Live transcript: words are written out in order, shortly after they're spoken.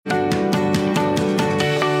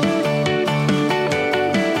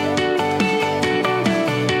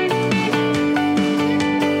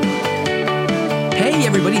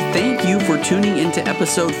everybody. Thank you for tuning into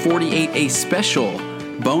episode 48, a special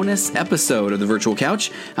bonus episode of The Virtual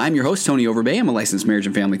Couch. I'm your host, Tony Overbay. I'm a licensed marriage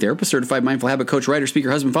and family therapist, certified mindful habit coach, writer,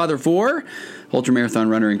 speaker, husband, father for ultramarathon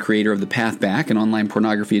runner and creator of The Path Back, an online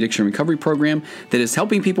pornography addiction recovery program that is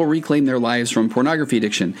helping people reclaim their lives from pornography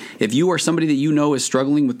addiction. If you are somebody that you know is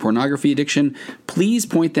struggling with pornography addiction, please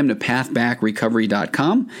point them to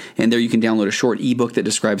pathbackrecovery.com, and there you can download a short ebook that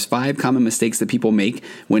describes 5 common mistakes that people make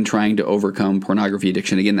when trying to overcome pornography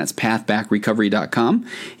addiction. Again, that's pathbackrecovery.com.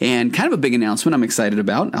 And kind of a big announcement I'm excited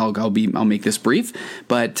about. I'll make this brief,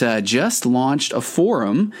 but just launched a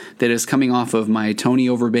forum that is coming off of my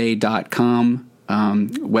tonyoverbay.com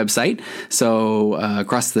website. So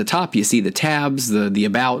across the top, you see the tabs, the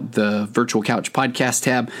About, the Virtual Couch Podcast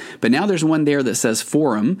tab. But now there's one there that says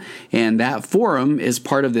Forum, and that forum is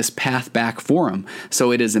part of this Path Back forum.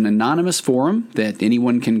 So it is an anonymous forum that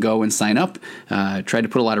anyone can go and sign up. Tried to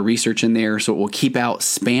put a lot of research in there so it will keep out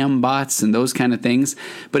spam bots and those kind of things.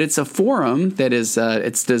 But it's a forum that is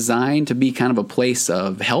it's designed to be kind of a place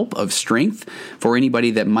of help, of strength for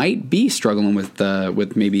anybody that might be struggling with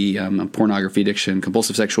maybe pornography addiction,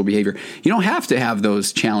 compulsive sexual behavior. You don't have to have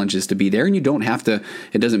those challenges to be there, and you don't have to.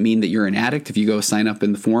 It doesn't mean that you're an addict if you go sign up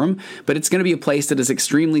in the forum, but it's going to be a place that is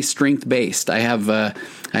extremely strength based. I have a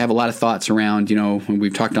lot of thoughts around, when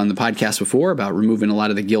we've talked on the podcast before about removing a lot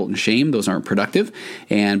of the guilt and shame. Those aren't productive,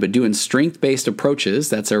 but doing strength based approaches.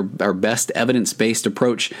 That's our best evidence based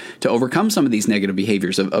approach to overcome some of these negative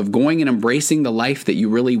behaviors of going and embracing the life that you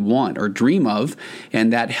really want or dream of,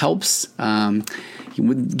 and that helps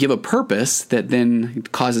give a purpose that then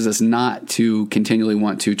causes us not to continually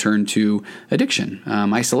want to turn to addiction,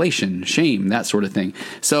 isolation, shame, that sort of thing.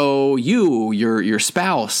 So your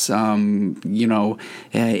spouse, anyone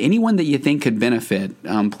that you think could benefit,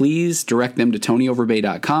 please direct them to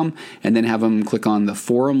tonyoverbay.com and then have them click on the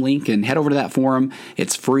forum link and head over to that forum.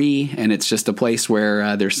 It's free, and it's just a place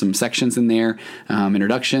where there's some sections in there,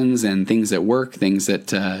 introductions and things that work, things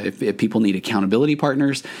that if people need accountability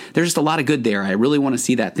partners, there's just a lot of good there. I really want to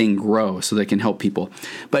see that thing grow so that it can help people.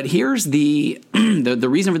 But here's the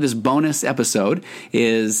reason for this bonus episode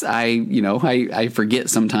is I forget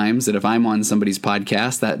sometimes that if I'm on somebody's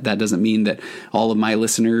podcast, that doesn't mean that all of my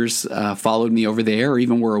listeners followed me over there or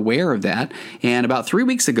even were aware of that. And about 3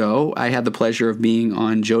 weeks ago, I had the pleasure of being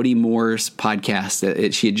on Jody Moore's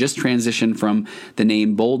podcast. She had just transitioned from the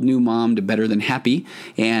name Bold New Mom to Better Than Happy,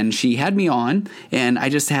 and she had me on, and I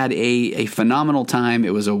just had a phenomenal time.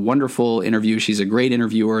 It was a wonderful interview. She's a great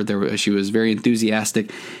interviewer. She was very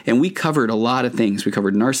enthusiastic, and we covered a lot of things. We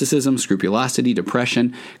covered narcissism, scrupulosity,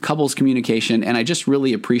 depression, couples communication, and I just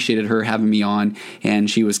really appreciated her having me on, and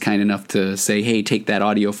she was kind enough to say, hey, take that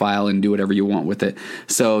audio file and do whatever you want with it.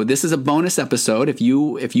 So this is a bonus episode. If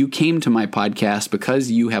you came to my podcast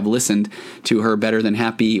because you have listened to her Better Than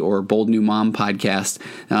Happy or Bold New Mom podcast,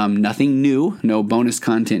 nothing new, no bonus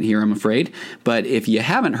content here, I'm afraid. But if you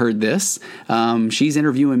haven't heard this, she's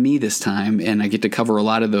interviewing me this time, and I get to cover a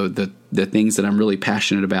lot of the things that I'm really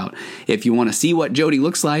passionate about. If you want to see what Jody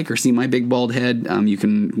looks like or see my big bald head, you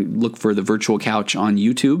can look for The Virtual Couch on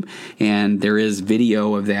YouTube, and there is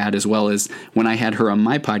video of that, as well as when I had her on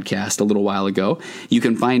my podcast a little while ago. You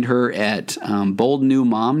can find her at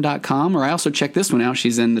boldnewmom.com, or I also checked this one out.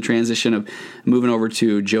 She's in the transition of moving over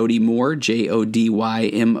to Jody Moore,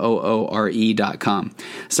 JODYMOORE.com.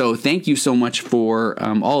 So thank you so much for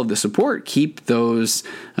all of the support. Keep those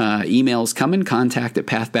emails coming. Contact at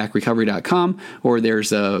pathbackrecovery.com, or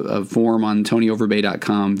there's a form on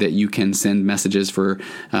tonyoverbay.com that you can send messages for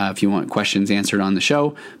if you want questions answered on the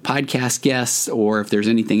show, podcast guests, or if there's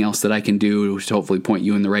anything else that I can do to hopefully point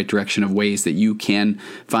you in the right direction of ways that you can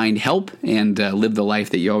find help and live the life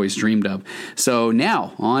that you always dreamed of. So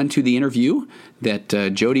now on to the interview that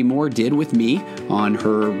Jody Moore did with me on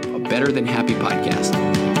her Better Than Happy podcast.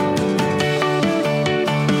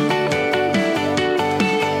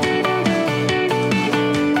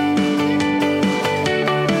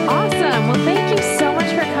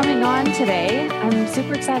 Today, I'm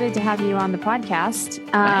super excited to have you on the podcast.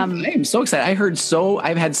 I am so excited.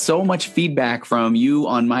 I've had so much feedback from you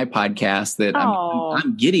on my podcast that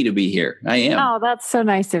I'm giddy to be here. I am. Oh, that's so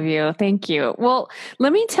nice of you. Thank you. Well,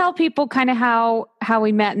 let me tell people kind of how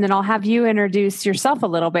we met, and then I'll have you introduce yourself a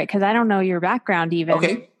little bit, because I don't know your background even.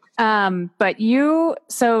 Okay.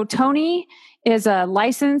 So Tony is a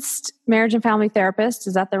licensed marriage and family therapist.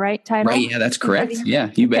 Is that the right title? Right. Yeah, that's correct.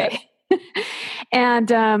 Yeah, you bet.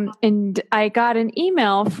 And I got an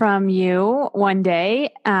email from you one day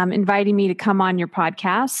inviting me to come on your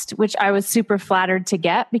podcast, which I was super flattered to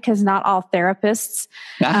get, because not all therapists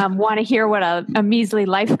want to hear what a measly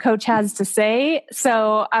life coach has to say.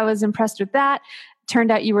 So I was impressed with that.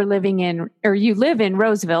 turned out you live in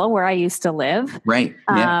Roseville, where I used to live. Right.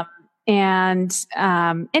 Yeah.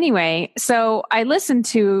 Anyway, so I listened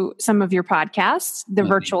to some of your podcasts, The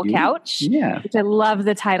Virtual Couch, which I love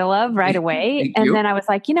the title of right away. And then I was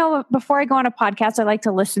like, before I go on a podcast, I like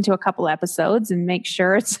to listen to a couple episodes and make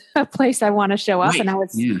sure it's a place I want to show up. Right. And I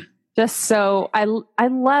was just I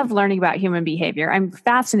love learning about human behavior. I'm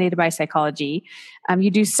fascinated by psychology.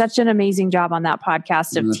 You do such an amazing job on that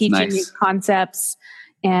podcast of teaching new concepts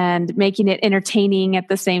and making it entertaining at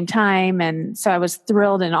the same time. And so I was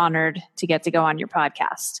thrilled and honored to get to go on your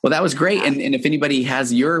podcast. Well, that was great. And if anybody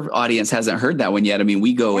your audience hasn't heard that one yet, I mean,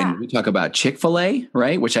 we go and we talk about Chick-fil-A,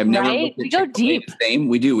 right? Which I've never looked at. We go deep.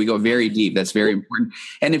 We do. We go very deep. That's very important.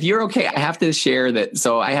 And if you're okay, I have to share that.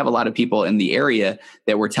 So I have a lot of people in the area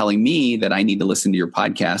that were telling me that I need to listen to your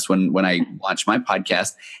podcast when I launched my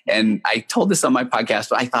podcast. And I told this on my podcast,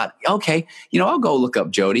 but I thought, okay, I'll go look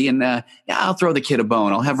up Jody and I'll throw the kid a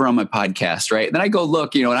bone. I'll have her on my podcast, right? And then I go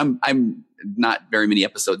look, and I'm not very many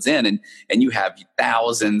episodes in, and you have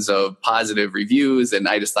thousands of positive reviews, and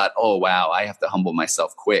I just thought, oh wow, I have to humble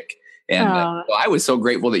myself quick. And so I was so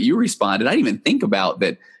grateful that you responded. I didn't even think about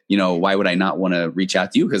that. Why would I not want to reach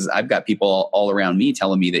out to you? Because I've got people all around me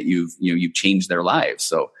telling me that you've changed their lives.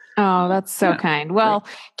 So. Oh, that's so kind. Well,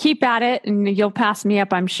 keep at it and you'll pass me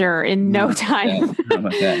up, I'm sure, in no time.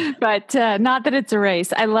 But not that it's a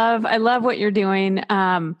race. I love what you're doing.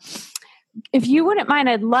 If you wouldn't mind,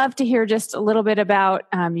 I'd love to hear just a little bit about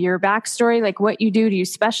your backstory, like what you do. Do you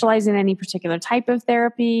specialize in any particular type of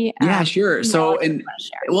therapy? Yeah, sure. So, and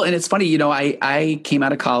it's funny, I came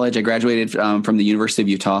out of college. I graduated from the University of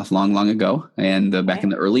Utah long ago, and back in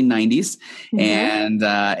the early 90s. Mm-hmm.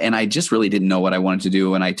 And I just really didn't know what I wanted to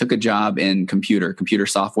do. And I took a job in computer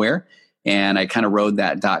software. And I kind of rode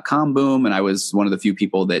that .com boom. And I was one of the few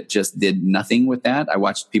people that just did nothing with that. I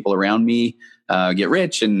watched people around me get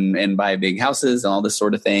rich and buy big houses and all this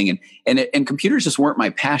sort of thing. And computers just weren't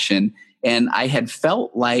my passion. And I had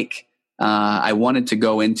felt like I wanted to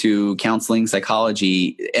go into counseling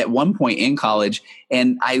psychology at one point in college.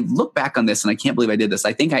 And I look back on this and I can't believe I did this.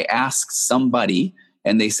 I think I asked somebody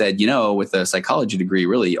and they said, with a psychology degree,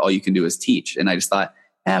 really all you can do is teach. And I just thought,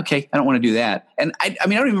 okay, I don't want to do that. And I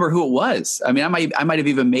don't remember who it was. I mean, I might have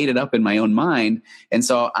even made it up in my own mind. And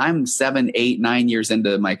so I'm 7, 8, 9 years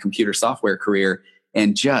into my computer software career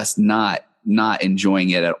and just not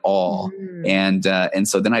enjoying it at all. Mm. And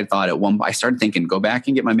so then I thought I started thinking, go back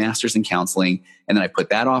and get my master's in counseling. And then I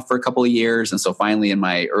put that off for a couple of years. And so finally in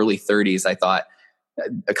my early 30s, I thought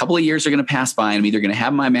a couple of years are going to pass by and I'm either going to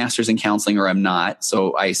have my master's in counseling or I'm not.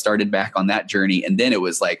 So I started back on that journey. And then it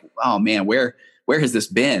was like, oh man, where has this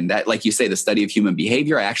been? That, like you say, the study of human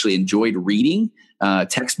behavior. I actually enjoyed reading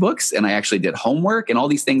textbooks and I actually did homework and all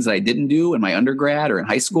these things that I didn't do in my undergrad or in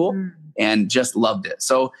high school and just loved it.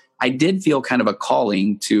 So I did feel kind of a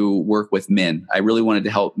calling to work with men. I really wanted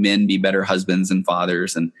to help men be better husbands and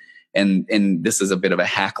fathers. And this is a bit of a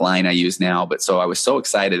hack line I use now. But so I was so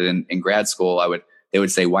excited in grad school, they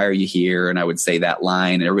would say, why are you here? And I would say that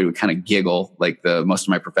line and everybody would kind of giggle like most of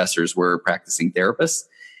my professors were practicing therapists.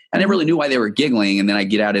 I never really knew why they were giggling. And then I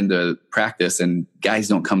get out into practice and guys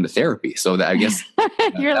don't come to therapy. So that I guess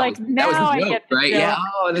you're like, now I get the right? Joke. Yeah.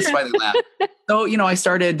 Oh, this is why they laugh. So, I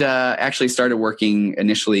started working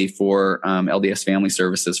initially for LDS Family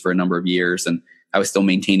Services for a number of years. And I was still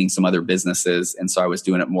maintaining some other businesses. And so I was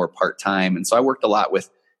doing it more part-time. And so I worked a lot with,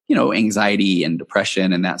 anxiety and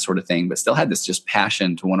depression and that sort of thing, but still had this just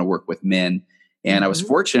passion to want to work with men. And I was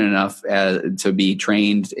fortunate enough to be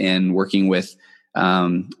trained in working with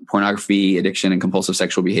pornography, addiction, and compulsive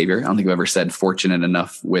sexual behavior. I don't think I've ever said fortunate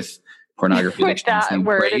enough with pornography, addiction, and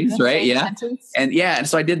praise, right? Yeah. And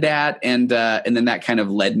so I did that. And then that kind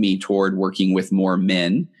of led me toward working with more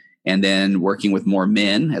men and then working with more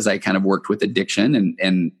men as I kind of worked with addiction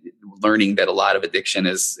and learning that a lot of addiction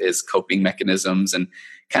is coping mechanisms and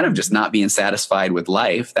kind of just not being satisfied with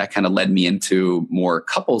life. That kind of led me into more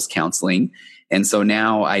couples counseling. And so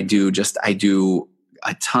now I do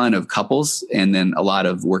a ton of couples and then a lot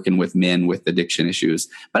of working with men with addiction issues,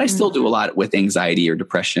 but I still do a lot with anxiety or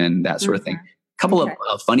depression, that sort of thing. A couple of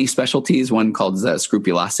funny specialties, one called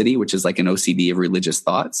scrupulosity, which is like an OCD of religious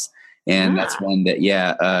thoughts. And that's one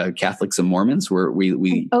that, Catholics and Mormons we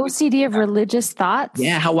OCD of religious thoughts.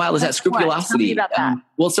 Yeah. How wild is that? Scrupulosity. Tell me about that.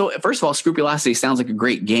 Well, so first of all, scrupulosity sounds like a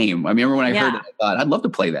great game. I remember when I heard it, I thought I'd love to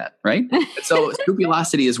play that. Right. So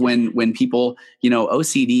scrupulosity is when people,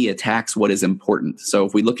 OCD attacks what is important. So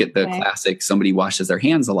if we look at the classic, somebody washes their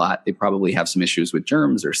hands a lot, they probably have some issues with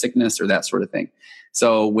germs or sickness or that sort of thing.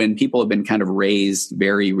 So when people have been kind of raised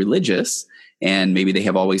very religious and maybe they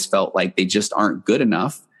have always felt like they just aren't good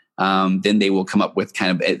enough, then they will come up with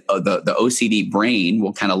kind of the OCD brain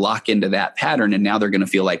will kind of lock into that pattern. And now they're going to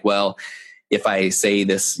feel like, well, if I say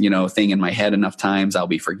this, thing in my head enough times, I'll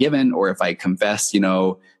be forgiven. Or if I confess,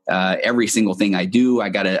 every single thing I do, I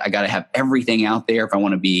gotta have everything out there if I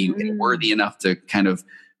want to be worthy enough to kind of,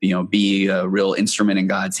 be a real instrument in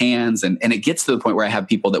God's hands. And it gets to the point where I have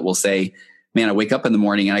people that will say, man, I wake up in the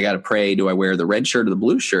morning and I got to pray. Do I wear the red shirt or the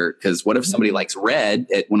blue shirt? Because what if somebody likes red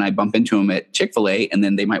when I bump into them at Chick-fil-A, and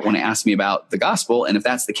then they might want to ask me about the gospel. And if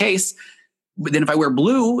that's the case, but then if I wear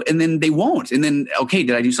blue and then they won't, and then, okay,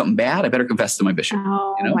 did I do something bad? I better confess to my bishop.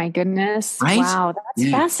 Oh my goodness. Right? Wow.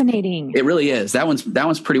 That's fascinating. It really is. That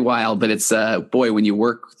one's pretty wild, but it's, boy, when you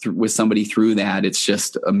work with somebody through that, it's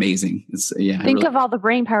just amazing. Think of all the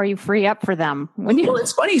brain power you free up for them. Well,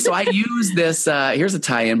 it's funny. So I use this, here's a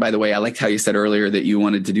tie-in, by the way. I liked how you said earlier that you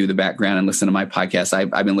wanted to do the background and listen to my podcast.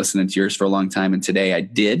 I've been listening to yours for a long time. And today I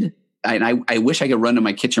did. And I wish I could run to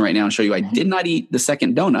my kitchen right now and show you I did not eat the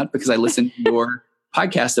second donut because I listened to your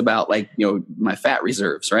podcast about my fat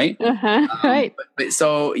reserves, right? Right. But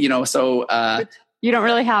so you don't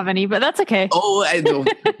really have any, but that's okay. Oh,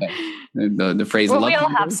 the phrase. Well, we all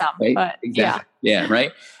have some, right? But exactly. Yeah.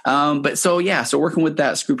 Right. So working with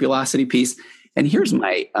that scrupulosity piece, and here's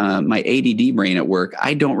my ADD brain at work.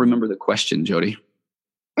 I don't remember the question, Jody.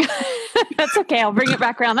 That's okay. I'll bring it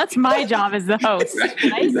back around. That's my job as the host.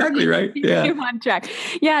 Right? Exactly right. Yeah. You on track.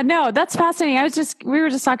 Yeah. No, that's fascinating. We were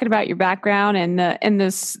just talking about your background, and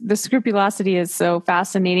the scrupulosity is so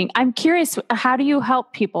fascinating. I'm curious, how do you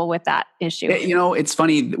help people with that issue? It's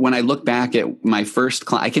funny when I look back at my first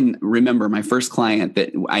client. I can remember my first client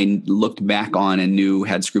that I looked back on and knew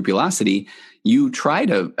had scrupulosity.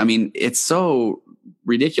 It's so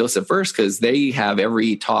ridiculous at first because they have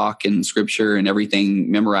every talk and scripture and everything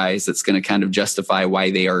memorized that's going to kind of justify why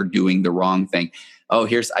they are doing the wrong thing. I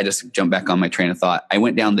just jumped back on my train of thought. I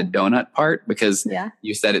went down the donut part because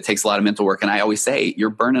you said it takes a lot of mental work. And I always say you're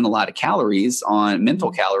burning a lot of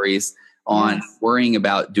mental calories on worrying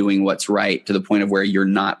about doing what's right to the point of where you're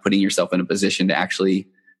not putting yourself in a position to actually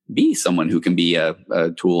be someone who can be a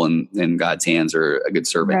tool in God's hands or a good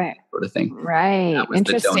servant, sort of thing. Right. That was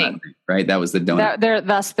Interesting. The donut, right. That was the donut.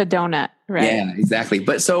 Thus the donut. Right. Yeah, exactly.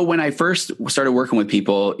 But so when I first started working with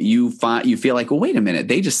people, you feel like, well, wait a minute.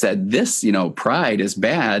 They just said this, pride is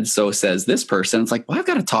bad. So says this person. It's like, well, I've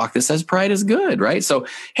got to talk that says pride is good. Right. So,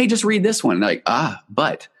 hey, just read this one. Like,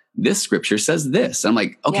 but this scripture says this. I'm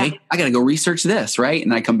like, okay, I got to go research this. Right.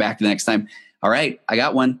 And I come back the next time. All right, I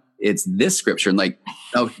got one. It's this scripture, and like,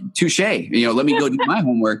 oh, touche, let me go do my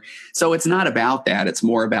homework. So it's not about that. It's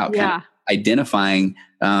more about kind of identifying,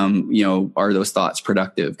 are those thoughts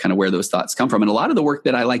productive, kind of where those thoughts come from. And a lot of the work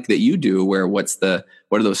that I like that you do, where what are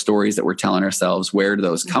those stories that we're telling ourselves? Where do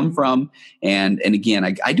those come from? And again,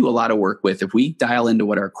 I do a lot of work with, if we dial into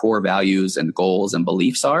what our core values and goals and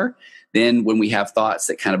beliefs are, then when we have thoughts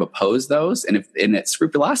that kind of oppose those, and at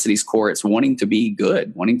scrupulosity's core, it's wanting to be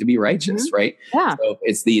good, wanting to be righteous, right? Yeah. So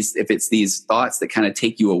if it's these thoughts that kind of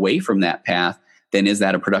take you away from that path, then is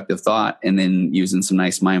that a productive thought? And then using some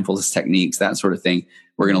nice mindfulness techniques, that sort of thing,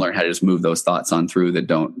 we're going to learn how to just move those thoughts on through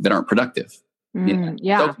that aren't productive. So it kind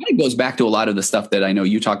of goes back to a lot of the stuff that I know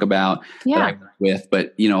you talk about that I work with,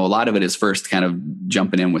 but a lot of it is first kind of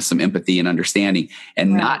jumping in with some empathy and understanding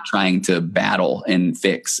and not trying to battle and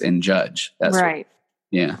fix and judge. That's right.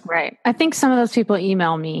 Right. I think some of those people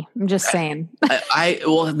email me. I'm just saying.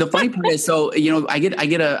 Well, the funny part is, so,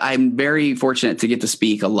 I'm very fortunate to get to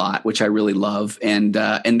speak a lot, which I really love. And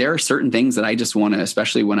there are certain things that I just want to,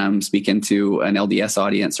 especially when I'm speaking to an LDS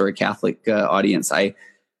audience or a Catholic audience, I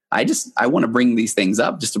want to bring these things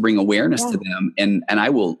up just to bring awareness to them. And I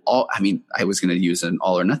was going to use an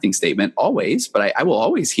all or nothing statement always, but I will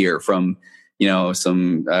always hear from,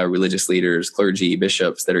 some religious leaders, clergy,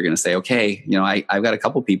 bishops that are going to say, okay, I've got a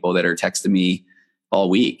couple people that are texting me all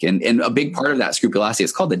week. And a big part of that scrupulosity,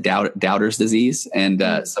 it's called the doubter's disease. And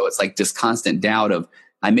so it's like just constant doubt of,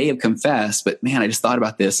 I may have confessed, but man, I just thought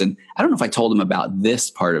about this. And I don't know if I told them about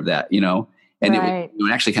this part of that, And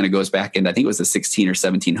it actually kind of goes back, and I think it was the 16 or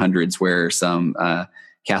 1700s where some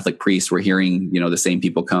Catholic priests were hearing, the same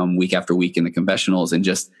people come week after week in the confessionals and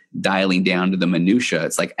just dialing down to the minutia.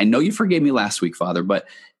 It's like, I know you forgave me last week, Father, but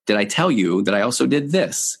did I tell you that I also did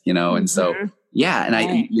this? And so,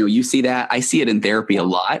 and you see that. I see it in therapy a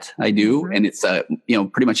lot. I do. And it's,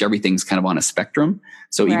 pretty much everything's kind of on a spectrum.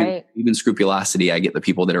 So even scrupulosity, I get the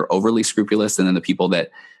people that are overly scrupulous, and then the people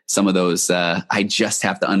that some of those, I just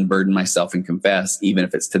have to unburden myself and confess, even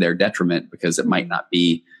if it's to their detriment, because it might not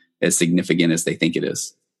be as significant as they think it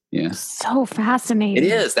is. Yeah. So fascinating.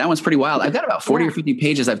 It is. That one's pretty wild. I've got about 40 or 50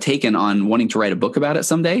 pages I've taken on wanting to write a book about it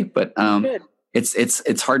someday, but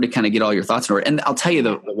it's hard to kind of get all your thoughts in order. And I'll tell you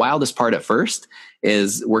the wildest part at first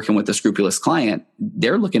is working with a scrupulous client.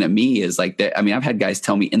 They're looking at me as like, I've had guys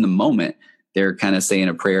tell me in the moment, they're kind of saying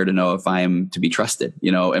a prayer to know if I'm to be trusted,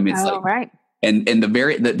 it's right. And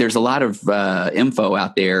there's a lot of info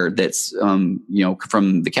out there that's from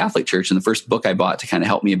the Catholic Church. And the first book I bought to kind of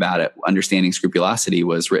help me about it, Understanding Scrupulosity,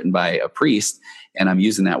 was written by a priest, and I'm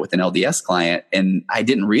using that with an LDS client. And I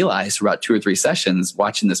didn't realize for about 2 or 3 sessions,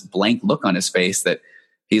 watching this blank look on his face, that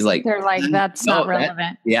he's like, they're like, that's not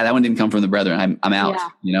relevant. That one didn't come from the brethren. I'm out.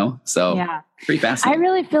 So pretty fascinating. I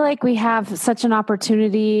really feel like we have such an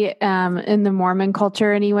opportunity in the Mormon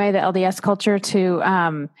culture, anyway, the LDS culture,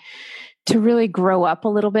 to really grow up a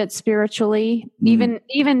little bit spiritually,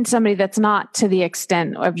 even somebody that's not to the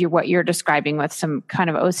extent of what you're describing with some kind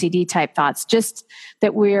of OCD type thoughts, just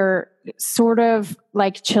that we're sort of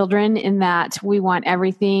like children in that we want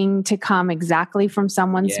everything to come exactly from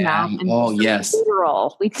someone's mouth. And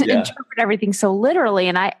literal. We interpret everything so literally.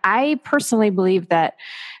 And I personally believe that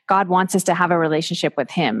God wants us to have a relationship with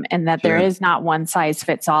him, and that there is not one size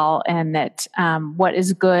fits all, and that what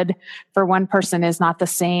is good for one person is not the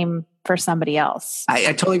same for somebody else. I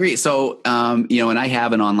totally agree. So, and I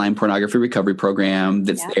have an online pornography recovery program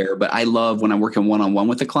that's there, but I love when I'm working one-on-one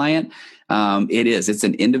with a client. It's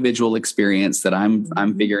an individual experience that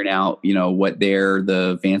I'm figuring out, what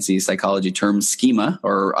the fancy psychology term schema,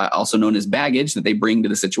 or also known as baggage, that they bring to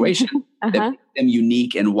the situation that makes them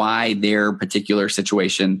unique, and why their particular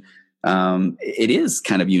situation, it is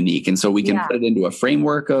kind of unique. And so we can put it into a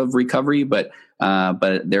framework of recovery, but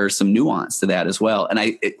there's some nuance to that as well.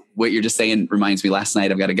 And what you're just saying reminds me, last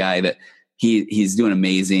night I've got a guy that he's doing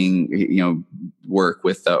amazing, work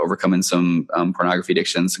with overcoming some pornography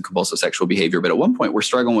addictions and compulsive sexual behavior. But at one point we're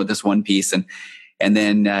struggling with this one piece. And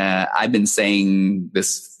then I've been saying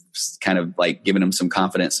this, kind of like giving him some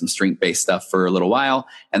confidence, some strength-based stuff for a little while.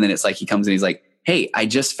 And then it's like, he comes in, he's like, hey, I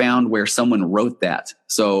just found where someone wrote that.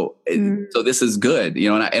 So this is good,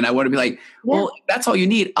 and I want to be like, well, if that's all you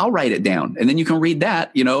need, I'll write it down. And then you can read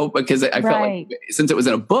that, because I felt like since it was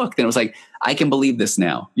in a book, then it was like, I can believe this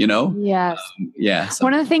now, Yes. So.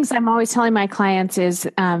 One of the things I'm always telling my clients is,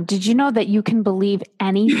 did you know that you can believe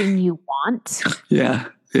anything you want? Yeah.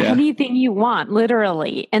 Anything you want,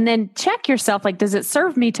 literally. And then check yourself, like, does it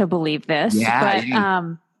serve me to believe this?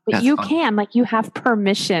 But you can, like, you have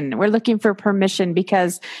permission. We're looking for permission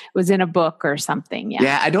because it was in a book or something.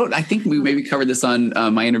 I think we maybe covered this on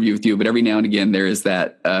my interview with you, but every now and again there is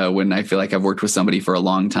that when I feel like I've worked with somebody for a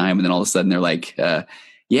long time, and then all of a sudden they're like, I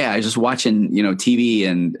was just watching, TV,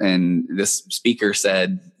 and this speaker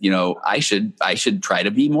said, I should try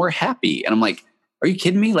to be more happy. And I'm like, are you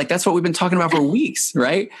kidding me? Like, that's what we've been talking about for weeks,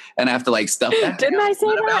 right? And I have to like stuff that. Didn't I say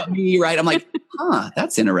that about me, right? I'm like,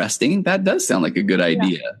 that's interesting. That does sound like a good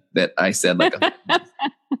idea that I said.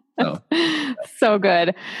 So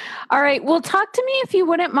good. All right. Well, talk to me if you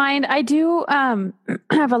wouldn't mind. I do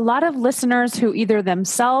have a lot of listeners who either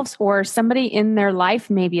themselves or somebody in their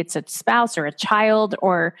life, maybe it's a spouse or a child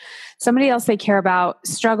or somebody else they care about,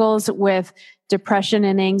 struggles with depression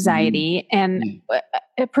and anxiety. And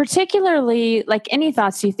particularly, like, any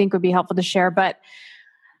thoughts you think would be helpful to share. But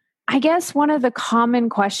I guess one of the common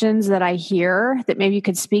questions that I hear that maybe you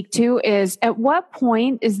could speak to is, at what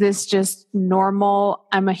point is this just normal?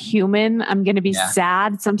 I'm a human. I'm going to be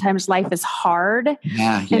sad. Sometimes life is hard.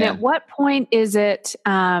 And at what point is it,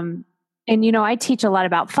 and, I teach a lot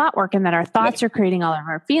about thought work, and that our thoughts are creating all of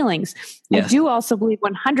our feelings. I do also believe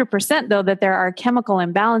 100%, though, that there are chemical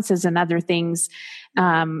imbalances and other things.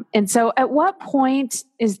 And so at what point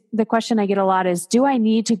is the question I get a lot is, do I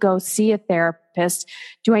need to go see a therapist?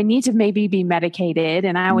 Do I need to maybe be medicated?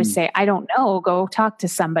 And I always say, I don't know, go talk to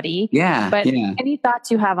somebody. But any thoughts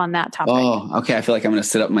you have on that topic? Oh, okay. I feel like I'm going to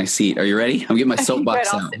sit up in my seat. Are you ready? I'm getting my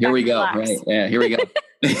soapbox out. Here we go. Right. Yeah, here we go.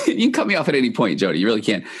 You can cut me off at any point, Jody. You really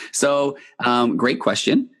can. So, great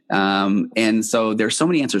question. And so there's so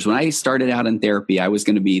many answers. When I started out in therapy, I was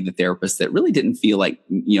going to be the therapist that really didn't feel like,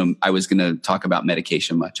 I was going to talk about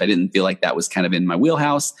medication much. I didn't feel like that was kind of in my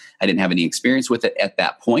wheelhouse. I didn't have any experience with it at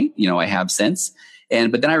that point. I have since.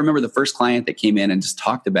 But then I remember the first client that came in and just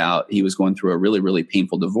talked about, he was going through a really, really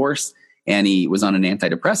painful divorce, and he was on an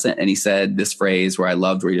antidepressant. And he said this phrase where I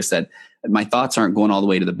loved, where he just said, my thoughts aren't going all the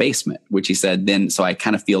way to the basement, which he said then. So I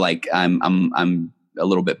kind of feel like I'm a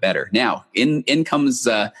little bit better now. In comes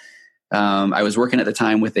I was working at the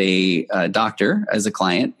time with a doctor as a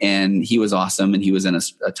client, and he was awesome, and he was in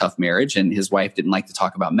a tough marriage, and his wife didn't like to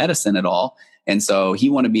talk about medicine at all. And so he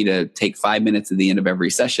wanted me to take 5 minutes at the end of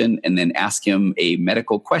every session and then ask him a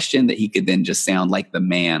medical question that he could then just sound like the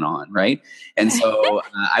man on, right? And so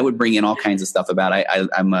I would bring in all kinds of stuff about,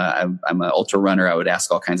 I'm an ultra runner. I would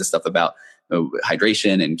ask all kinds of stuff about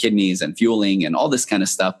hydration and kidneys and fueling and all this kind of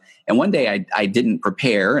stuff. And one day I didn't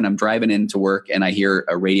prepare, and I'm driving into work and I hear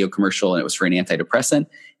a radio commercial, and it was for an antidepressant,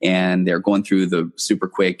 and they're going through the super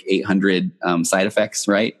quick 800 side effects,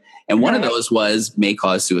 right? And one of those was may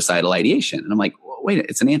cause suicidal ideation. And I'm like, wait,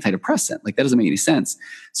 it's an antidepressant. Like, that doesn't make any sense.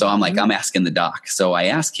 So I'm like, I'm asking the doc. So I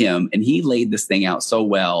asked him, and he laid this thing out so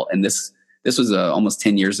well. And this was almost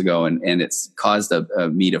 10 years ago. And it's caused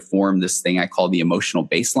me to form this thing I call the emotional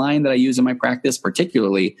baseline that I use in my practice,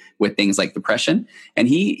 particularly with things like depression. And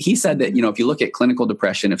he said that, if you look at clinical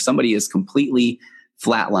depression, if somebody is completely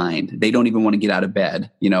flatlined, they don't even want to get out of bed,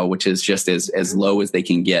 which is just as low as they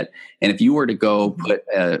can get. And if you were to go put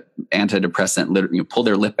antidepressant, pull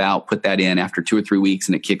their lip out, put that in after 2 or 3 weeks,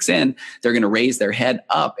 and it kicks in, they're going to raise their head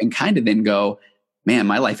up and kind of then go, man,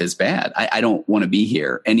 my life is bad. I don't want to be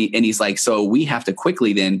here. And he's like, so we have to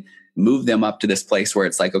quickly then move them up to this place where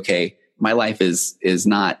it's like, okay, my life is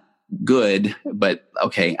not good, but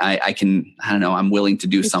okay, I don't know, I'm willing to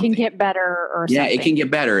do something. It can get better or something. Yeah, it can get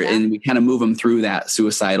better. Yeah. And we kind of move them through that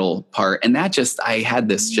suicidal part. And that I had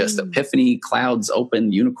this just epiphany, clouds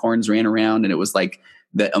opened, unicorns ran around. And it was like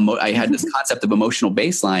I had this concept of emotional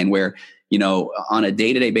baseline where, on a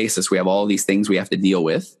day-to-day basis, we have all these things we have to deal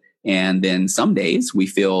with. And then some days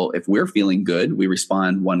if we're feeling good, we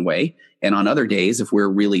respond one way. And on other days, if we're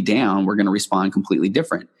really down, we're going to respond completely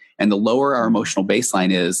different. And the lower our emotional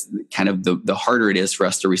baseline is, kind of the harder it is for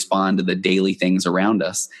us to respond to the daily things around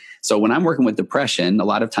us. So when I'm working with depression, a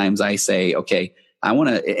lot of times I say, okay, I want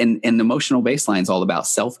to, and emotional baseline is all about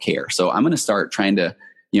self-care. So I'm going to start trying to,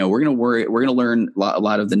 we're going to learn a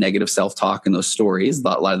lot of the negative self-talk and those stories, a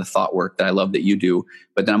lot of the thought work that I love that you do.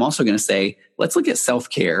 But then I'm also going to say, let's look at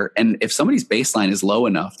self-care. And if somebody's baseline is low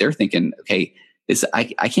enough, they're thinking, okay,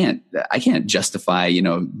 I can't justify,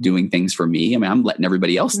 doing things for me. I mean, I'm letting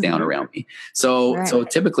everybody else down around me. So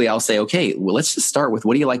typically I'll say, okay, well, let's just start with,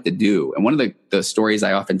 what do you like to do? And one of the stories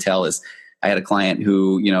I often tell is, I had a client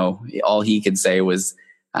who, all he could say was,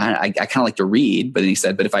 I kind of like to read, but then he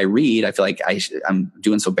said, but if I read, I feel like I'm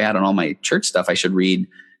doing so bad on all my church stuff. I should read,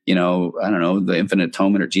 I don't know, the Infinite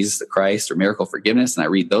Atonement or Jesus the Christ or Miracle Forgiveness. And I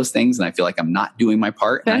read those things and I feel like I'm not doing my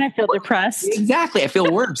part. Then I feel depressed. Exactly. I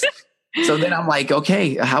feel worse. So then I'm like,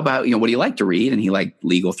 okay, how about, what do you like to read? And he liked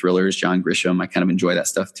legal thrillers, John Grisham. I kind of enjoy that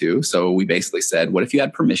stuff too. So we basically said, what if you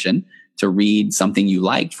had permission to read something you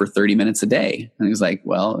liked for 30 minutes a day? And he was like,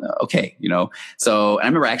 well, okay, So I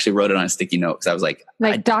remember I actually wrote it on a sticky note because I was like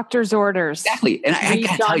doctor's orders. Exactly. And I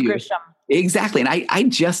gotta tell you. Grisham. Exactly. And I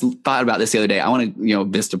just thought about this the other day. I want to,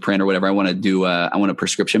 Vistaprint or whatever. I want to do I want a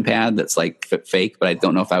prescription pad that's like fake, but I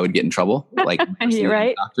don't know if I would get in trouble, like you're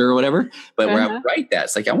right. Doctor or whatever. But where I would write that,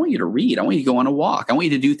 it's like, I want you to read. I want you to go on a walk. I want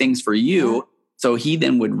you to do things for you. So he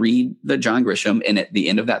then would read the John Grisham. And at the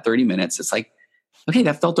end of that 30 minutes, it's like, okay,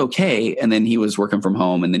 that felt okay. And then he was working from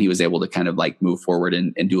home, and then he was able to kind of like move forward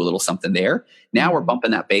and do a little something there. Now we're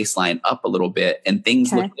bumping that baseline up a little bit, and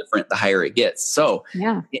things look different the higher it gets. So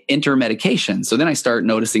enter medication. So then I start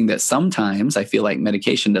noticing that sometimes I feel like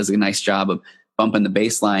medication does a nice job of bumping the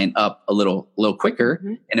baseline up a little quicker.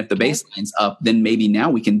 And if the baseline's up, then maybe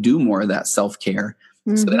now we can do more of that self-care.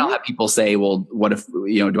 So then I'll have people say, well, what if,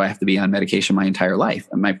 do I have to be on medication my entire life?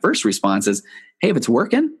 And my first response is, hey, if it's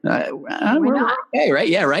working, we're okay, right?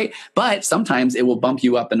 Yeah, right. But sometimes it will bump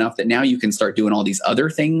you up enough that now you can start doing all these other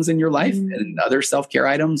things in your life and other self-care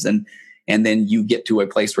items. And then you get to a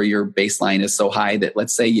place where your baseline is so high that,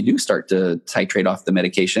 let's say you do start to titrate off the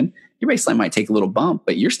medication, your baseline might take a little bump,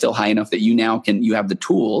 but you're still high enough that you have the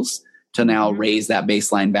tools to now raise that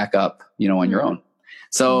baseline back up, on your own.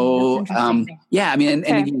 So, yeah, I mean,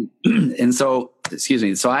 and again, and so, excuse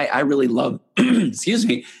me. So I really love, excuse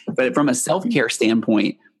me, but from a self-care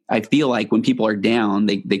standpoint, I feel like when people are down,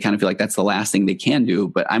 they kind of feel like that's the last thing they can do.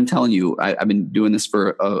 But I'm telling you, I've been doing this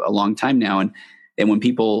for a long time now. And when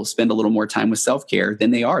people spend a little more time with self-care,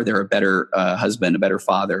 then they're a better husband, a better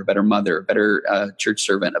father, a better mother, a better church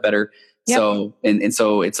servant, a better, so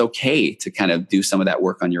it's okay to kind of do some of that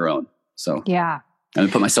work on your own. So, yeah. I'm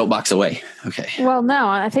gonna put my soapbox away. Okay. Well,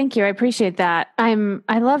 no, thank you. I appreciate that. I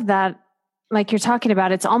love that. Like you're talking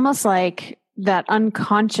about, it's almost like that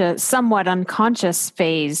somewhat unconscious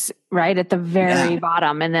phase, right? At the very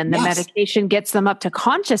bottom. And then the medication gets them up to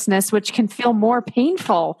consciousness, which can feel more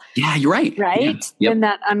painful. Yeah, you're right. Right? Yeah. In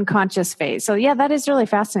that unconscious phase. So yeah, that is really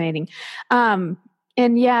fascinating. And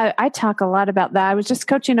yeah, I talk a lot about that. I was just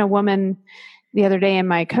coaching a woman the other day in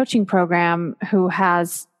my coaching program who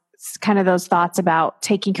has kind of those thoughts about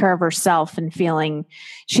taking care of herself and feeling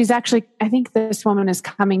she's actually, I think this woman is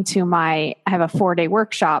coming to I have a 4-day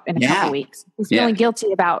workshop in a couple weeks. She's feeling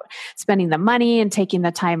guilty about spending the money and taking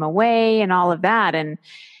the time away and all of that.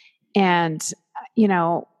 And, you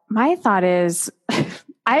know, my thought is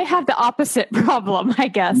I have the opposite problem, I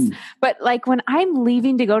guess. But like when I'm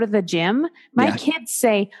leaving to go to the gym, my kids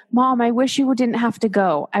say, Mom, I wish you didn't have to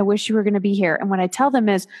go. I wish you were going to be here. And what I tell them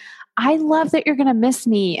is, I love that you're going to miss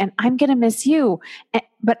me and I'm going to miss you,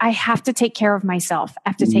 but I have to take care of myself. I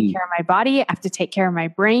have to take care of my body. I have to take care of my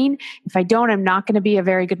brain. If I don't, I'm not going to be a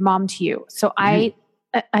very good mom to you. So I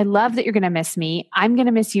love that you're going to miss me. I'm going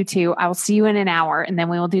to miss you too. I will see you in an hour and then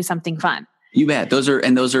we will do something fun. You bet. Those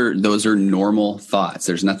are normal thoughts.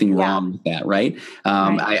 There's nothing wrong with that, right?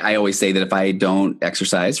 I always say that if I don't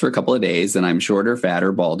exercise for a couple of days, then I'm shorter,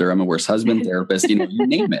 fatter, balder. I'm a worse husband, therapist, you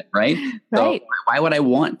name it, right? So why would I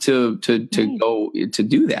want to go to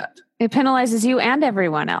do that? It penalizes you and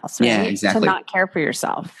everyone else, right? Yeah, exactly. To not care for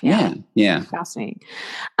yourself. Yeah. Fascinating.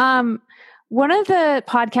 One of the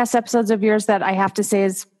podcast episodes of yours that I have to say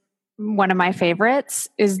is one of my favorites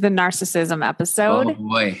is the narcissism episode. Oh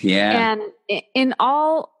boy. Yeah. And in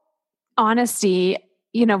all honesty,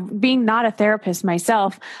 being not a therapist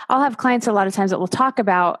myself, I'll have clients a lot of times that will talk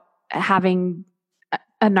about having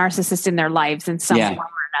a narcissist in their lives in some form or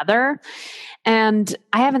another. And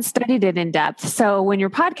I haven't studied it in depth. So when your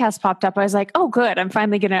podcast popped up, I was like, oh, good. I'm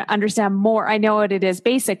finally going to understand more. I know what it is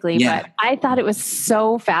basically, but I thought it was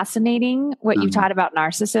so fascinating what you taught about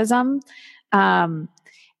narcissism.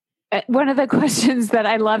 One of the questions that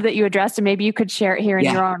I love that you addressed, and maybe you could share it here in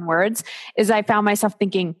your own words, is I found myself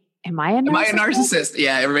thinking, am I a narcissist?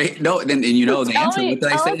 Yeah. Everybody, no. And the answer. What did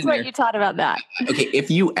I say? Tell us what you taught about that. Okay. If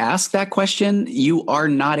you ask that question, you are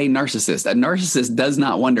not a narcissist. A narcissist does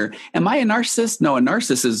not wonder, am I a narcissist? No, a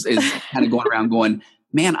narcissist is kind of going around going,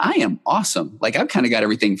 man, I am awesome. Like I've kind of got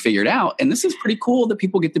everything figured out. And this is pretty cool that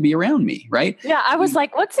people get to be around me. Right. Yeah. I was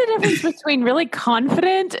like, what's the difference between really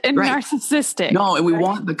confident and narcissistic? No. And we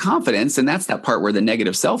want the confidence. And that's that part where the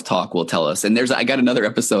negative self-talk will tell us. And I got another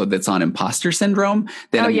episode that's on imposter syndrome.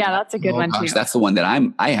 That's a good one too. That's the one that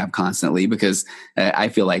I have constantly because I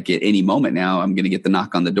feel like at any moment now I'm going to get the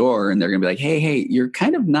knock on the door and they're going to be like, hey, you're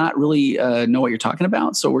kind of not really know what you're talking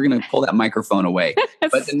about. So we're going to pull that microphone away.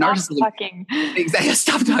 But the narcissism, exactly.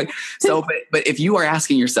 Stop talking. So, but if you are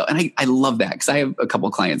asking yourself, and I love that because I have a couple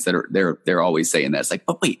of clients that they're always saying that. It's like,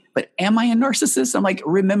 but wait, but am I a narcissist? I'm like,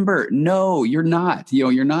 remember, no, you're not.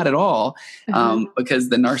 You're not at all. Because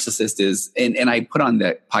the narcissist is, and I put on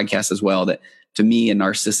the podcast as well that to me, a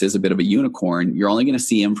narcissist is a bit of a unicorn. You're only going to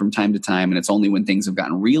see him from time to time, and it's only when things have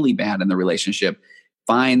gotten really bad in the relationship.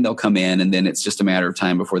 Fine, they'll come in, and then it's just a matter of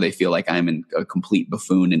time before they feel like I'm a complete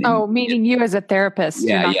buffoon. Meaning you as a therapist,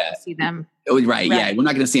 you're not going to see them. Right. Yeah. We're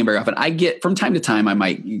not going to see them very often. I get from time to time, I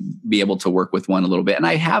might be able to work with one a little bit. And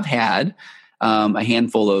I have had a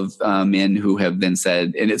handful of men who have then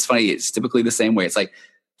said, and it's funny, it's typically the same way. It's like,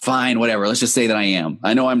 fine, whatever. Let's just say that I am.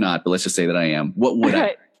 I know I'm not, but let's just say that I am. What would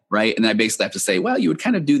I? Right. And I basically have to say, well, you would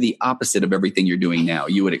kind of do the opposite of everything you're doing now.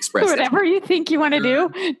 You would express whatever you think you want to do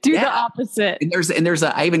the opposite. And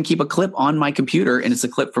I even keep a clip on my computer, and it's a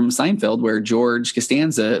clip from Seinfeld where George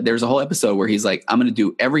Costanza, there's a whole episode where he's like, I'm going to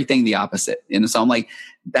do everything the opposite. And so I'm like,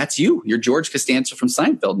 that's you. You're George Costanza from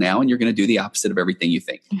Seinfeld now, and you're going to do the opposite of everything you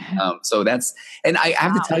think. So and I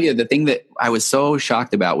have to tell you, the thing that I was so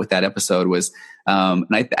shocked about with that episode was, and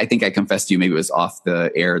I think I confessed to you, maybe it was off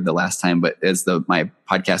the air the last time, but as my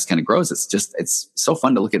podcast kind of grows, it's so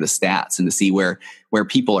fun to look at the stats and to see where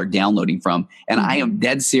people are downloading from. And I am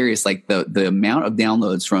dead serious. Like the amount of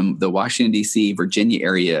downloads from the Washington, DC, Virginia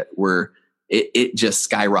area it just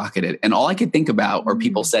skyrocketed. And all I could think about are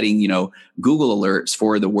people setting, Google alerts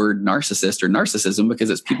for the word narcissist or narcissism, because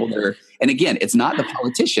it's people that are, and again, it's not the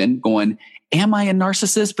politician going, am I a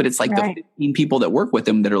narcissist? But it's like the 15 people that work with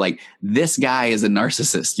him that are like, this guy is a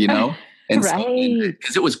narcissist, And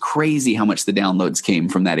because it was crazy how much the downloads came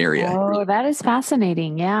from that area. Oh, that is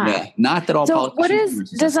fascinating. Yeah. Not that all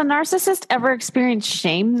politicians. Does a narcissist ever experience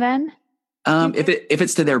shame then? If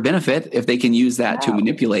it's to their benefit, if they can use that to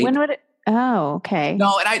manipulate. When would it? Oh, okay.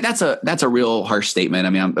 No, and that's a real harsh statement.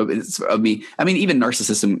 I mean, even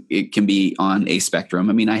narcissism, it can be on a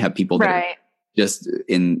spectrum. I mean, I have people that are just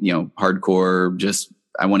in, hardcore, just,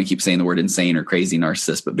 I want to keep saying the word insane or crazy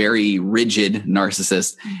narcissist, but very rigid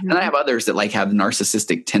narcissist. And I have others that like have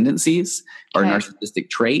narcissistic tendencies or narcissistic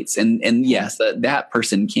traits. And yes, that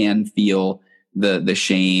person can feel the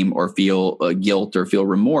shame or feel guilt or feel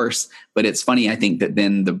remorse. But it's funny. I think that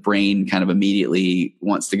then the brain kind of immediately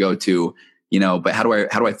wants to go to, but how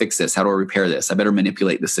do I fix this? How do I repair this? I better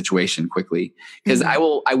manipulate the situation quickly. Because I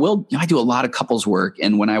do a lot of couples work.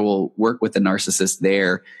 And when I will work with the narcissist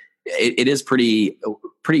there, it is pretty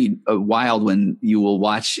wild when you will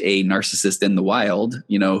watch a narcissist in the wild,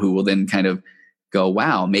 who will then kind of go,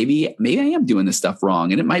 wow, maybe I am doing this stuff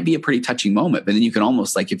wrong. And it might be a pretty touching moment, but then you can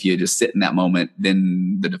almost like, if you just sit in that moment,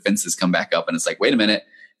 then the defenses come back up and it's like, wait a minute,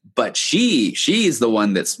 but she's the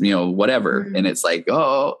one that's, whatever. And it's like,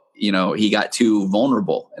 oh, he got too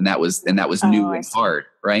vulnerable and that was new and hard.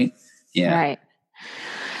 Right. Yeah. Right.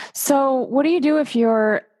 So what do you do if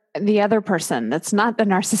you're the other person that's not the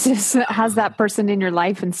narcissist that has that person in your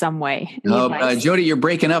life in some way? Jody, you're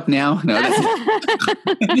breaking up now. No,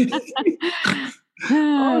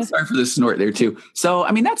 sorry for the snort there too. So,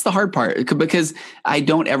 I mean, that's the hard part because I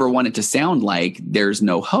don't ever want it to sound like there's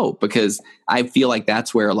no hope, because I feel like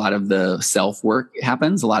that's where a lot of the self-work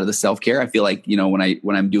happens. A lot of the self-care. I feel like,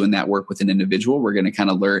 when I'm doing that work with an individual, we're going to kind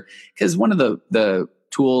of learn, because one of the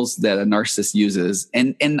tools that a narcissist uses.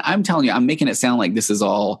 And I'm telling you, I'm making it sound like this is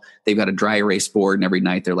all, they've got a dry erase board and every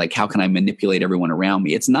night they're like, how can I manipulate everyone around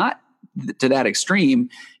me? It's not to that extreme.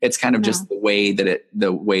 It's kind of just the way that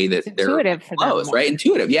they're flows, right?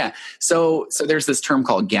 Intuitive. Yeah. So there's this term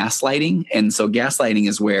called gaslighting. And so gaslighting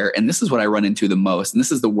is where, and this is what I run into the most, and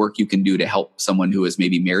this is the work you can do to help someone who is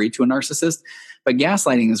maybe married to a narcissist. But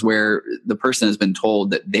gaslighting is where the person has been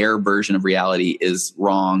told that their version of reality is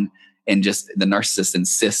wrong. And just the narcissist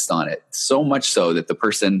insists on it so much so that the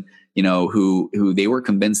person, who they were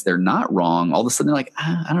convinced they're not wrong, all of a sudden they're like,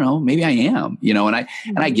 I don't know, maybe I am, and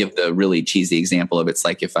I give the really cheesy example of, it's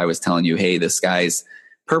like if I was telling you, hey, the sky's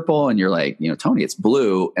purple, and you're like, Tony, it's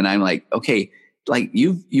blue. And I'm like, okay, like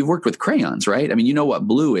you've worked with crayons, right? I mean, you know what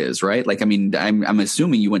blue is, right? Like, I mean, I'm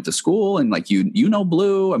assuming you went to school and like, you know,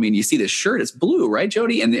 blue. I mean, you see this shirt, it's blue, right,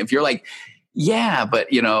 Jody? And if you're like, yeah,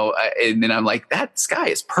 but and then I'm like, that sky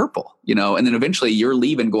is purple, and then eventually you're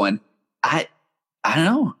leaving going, I don't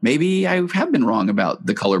know, maybe I have been wrong about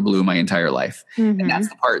the color blue my entire life. And that's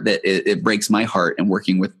the part that it breaks my heart in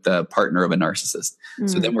working with the partner of a narcissist.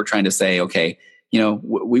 So then we're trying to say, okay,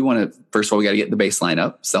 we want to, first of all, we got to get the baseline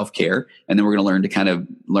up, self-care. And then we're going to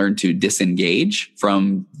learn to disengage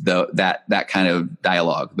from that kind of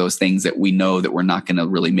dialogue, those things that we know that we're not going to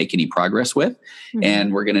really make any progress with.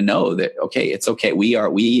 And we're going to know that, okay, it's okay. We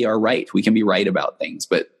are right. We can be right about things.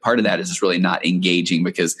 But part of that is just really not engaging,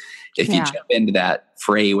 because if you jump into that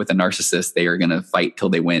fray with a narcissist, they are going to fight till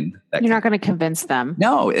they win. You're not going to convince them.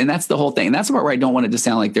 No. And that's the whole thing. And that's the part where I don't want it to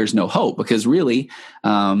sound like there's no hope, because really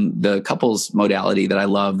the couples modality that I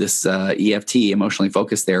love, this EFT, emotionally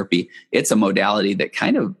focused therapy, it's a modality that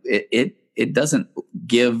kind of, it doesn't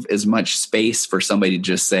give as much space for somebody to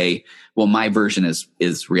just say, well, my version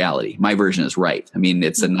is reality. My version is right. I mean,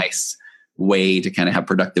 it's a nice way to kind of have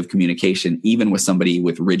productive communication, even with somebody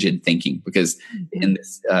with rigid thinking, because in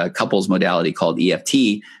this couples modality called EFT,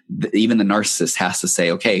 even the narcissist has to say,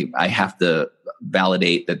 okay, I have to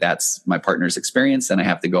validate that that's my partner's experience, and I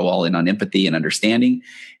have to go all in on empathy and understanding,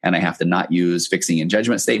 and I have to not use fixing and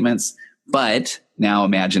judgment statements. But now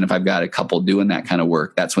imagine if I've got a couple doing that kind of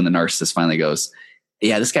work, that's when the narcissist finally goes,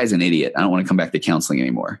 yeah, this guy's an idiot. I don't want to come back to counseling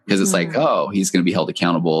anymore, because it's like, oh, he's going to be held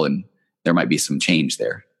accountable and there might be some change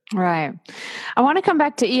there. Right. I want to come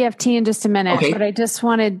back to EFT in just a minute, but I just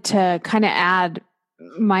wanted to kind of add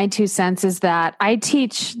my 2 cents is that I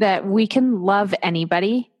teach that we can love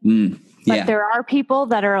anybody, but there are people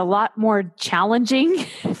that are a lot more challenging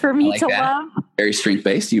for me to love. Very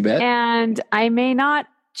strength-based, you bet. And I may not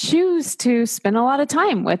choose to spend a lot of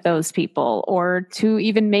time with those people, or to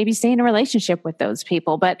even maybe stay in a relationship with those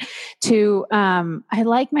people. But I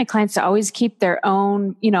like my clients to always keep their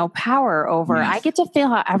own, power over. Yes. I get to feel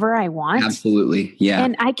however I want. Absolutely. Yeah.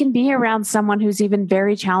 And I can be around someone who's even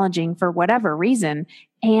very challenging for whatever reason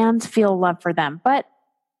and feel love for them. But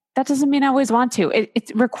that doesn't mean I always want to. It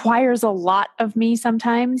requires a lot of me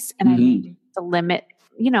sometimes. And I need to limit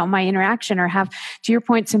my interaction, or have, to your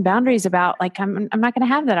point, some boundaries about like, I'm not going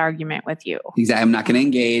to have that argument with you. Exactly. I'm not going to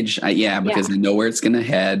engage. Because I know where it's going to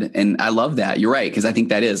head. And I love that. You're right. Because I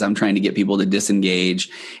think I'm trying to get people to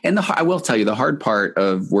disengage. And I will tell you, the hard part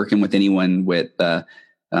of working with anyone with a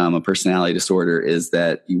personality disorder is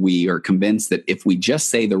that we are convinced that if we just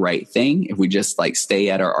say the right thing, if we just like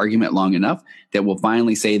stay at our argument long enough, that we'll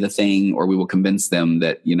finally say the thing, or we will convince them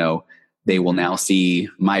that, they will now see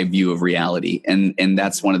my view of reality. And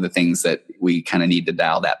that's one of the things that we kind of need to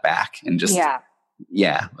dial that back and just,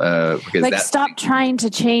 because like stop trying to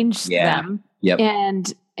change them. Yep.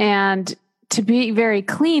 And to be very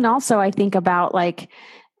clean also, I think about like,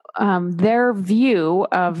 their view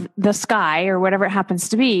of the sky or whatever it happens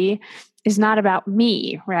to be is not about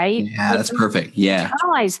me, right? Yeah, that's perfect. Yeah. We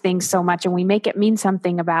internalize things so much and we make it mean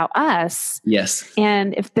something about us. Yes.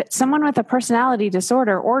 And if someone with a personality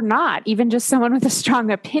disorder or not, even just someone with a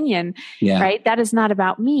strong opinion, right? That is not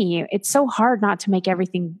about me. It's so hard not to make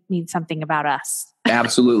everything mean something about us.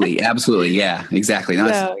 Absolutely. Absolutely. Yeah, exactly.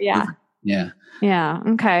 No, so, yeah. Yeah. Yeah.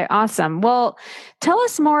 Okay. Awesome. Well, tell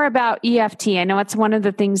us more about EFT. I know it's one of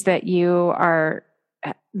the things that you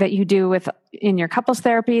do in your couples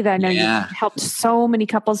therapy that I know you've helped so many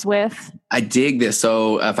couples with. I dig this.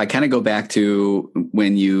 So if I kind of go back to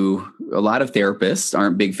a lot of therapists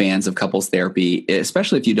aren't big fans of couples therapy,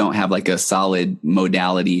 especially if you don't have like a solid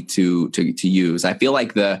modality to use. I feel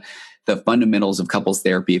like the fundamentals of couples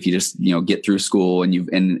therapy, if you just, get through school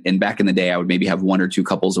and back in the day, I would maybe have 1 or 2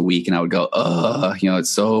 couples a week and I would go, it's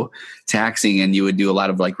so taxing. And you would do a lot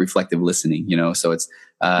of like reflective listening, so it's,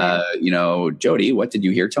 Jody, what did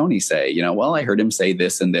you hear Tony say? Well, I heard him say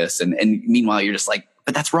this and this. And meanwhile, you're just like,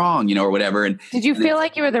 but that's wrong, or whatever. And did you feel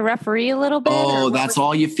like you were the referee a little bit? Oh, that's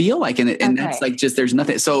all you feel like. And that's like, just, there's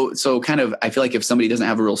nothing. So kind of, I feel like if somebody doesn't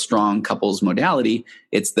have a real strong couples modality,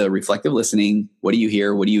 it's the reflective listening. What do you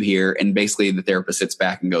hear? What do you hear? And basically the therapist sits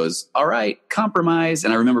back and goes, all right, compromise.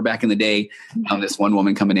 And I remember back in the day, this one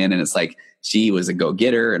woman coming in and it's like, she was a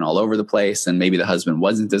go-getter and all over the place. And maybe the husband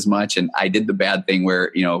wasn't as much. And I did the bad thing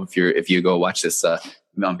where, if you go watch this,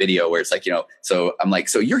 on video where it's like, so I'm like,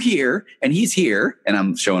 so you're here and he's here and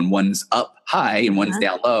I'm showing one's up high and one's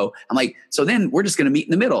down low. I'm like, so then we're just going to meet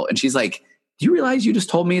in the middle. And she's like, do you realize you just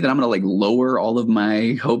told me that I'm going to like lower all of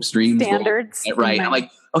my hopes, dreams, standards? Right. I'm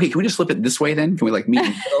like, okay, can we just flip it this way then? Can we like meet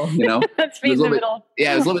in the middle, Let's meet in the middle.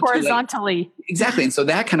 Yeah. It was a little bit horizontally. Exactly. And so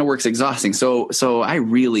that kind of works exhausting. So I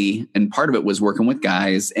really, and part of it was working with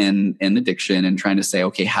guys and addiction and trying to say,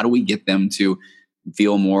 okay, how do we get them to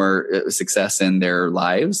feel more success in their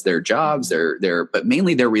lives, their jobs, but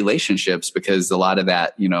mainly their relationships, because a lot of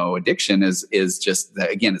that, addiction is just,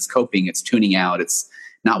 again, it's coping, it's tuning out, it's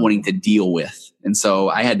not wanting to deal with. And so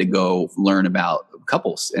I had to go learn about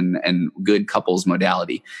couples and good couples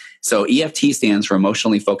modality. So EFT stands for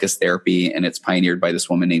emotionally focused therapy, and it's pioneered by this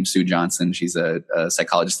woman named Sue Johnson. She's a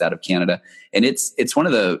psychologist out of Canada. And it's one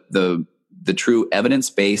of the true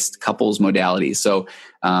evidence-based couples modalities. So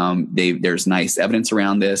there's nice evidence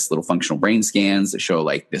around this, little functional brain scans that show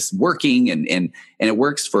like this working, and it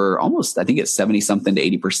works for almost, I think it's 70 something to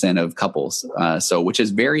 80% of couples. So which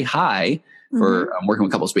is very high for working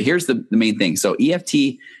with couples. But here's the main thing. So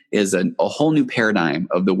EFT is a whole new paradigm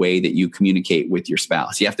of the way that you communicate with your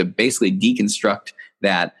spouse. You have to basically deconstruct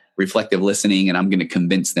that reflective listening, and I'm going to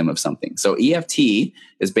convince them of something. So EFT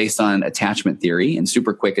is based on attachment theory, and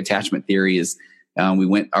super quick attachment theory is we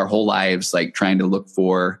went our whole lives like trying to look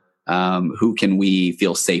for who can we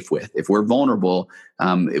feel safe with. If we're vulnerable,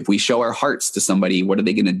 if we show our hearts to somebody, what are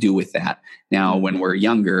they going to do with that? Now, when we're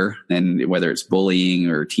younger, and whether it's bullying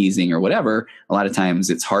or teasing or whatever, a lot of times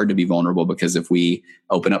it's hard to be vulnerable, because if we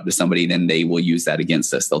open up to somebody, then they will use that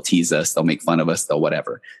against us. They'll tease us. They'll make fun of us. They'll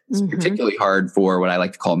whatever. It's particularly hard for what I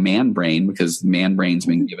like to call man brain, because man brain's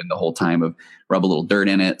been given the whole time of rub a little dirt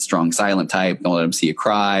in it, strong silent type, don't let them see you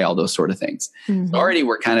cry, all those sort of things. So already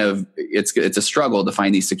we're kind of, it's a struggle to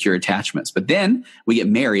find these secure attachments. But then we get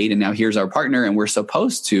married, and now here's our partner, and we're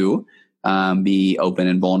supposed to be open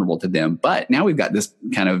and vulnerable to them. But now we've got this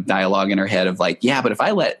kind of dialogue in our head of like, yeah, but if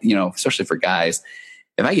I let, especially for guys,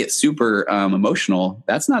 if I get super emotional,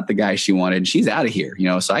 that's not the guy she wanted. She's out of here,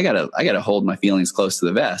 so I gotta hold my feelings close to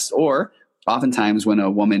the vest. Or oftentimes when a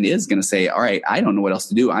woman is going to say, all right, I don't know what else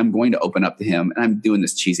to do, I'm going to open up to him. And I'm doing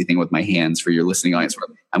this cheesy thing with my hands for your listening audience, where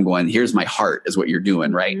I'm going, here's my heart is what you're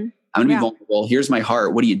doing, right? I'm going to be vulnerable. Here's my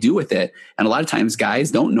heart. What do you do with it? And a lot of times guys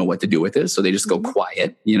don't know what to do with it. So they just go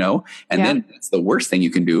quiet, and then it's the worst thing you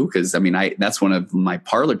can do. Cause that's one of my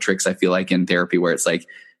parlor tricks, I feel like, in therapy, where it's like,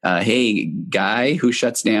 hey, guy who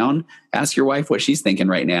shuts down, ask your wife what she's thinking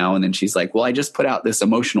right now. And then she's like, well, I just put out this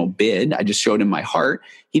emotional bid. I just showed him my heart.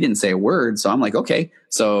 He didn't say a word. So I'm like, okay.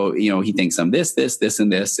 So, he thinks I'm this,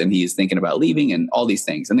 and this, and he's thinking about leaving and all these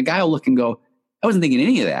things. And the guy will look and go, I wasn't thinking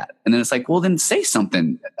any of that. And then it's like, well, then say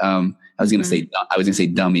something. I was going to say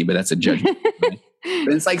dummy, but that's a judgment. Right?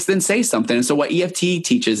 But it's like, then say something. And so what EFT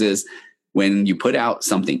teaches is when you put out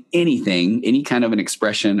something, anything, any kind of an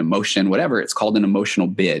expression, emotion, whatever, it's called an emotional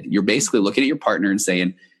bid. You're basically looking at your partner and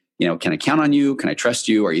saying, can I count on you? Can I trust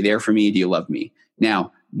you? Are you there for me? Do you love me?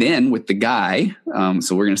 Now, then with the guy,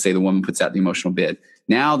 so we're going to say the woman puts out the emotional bid.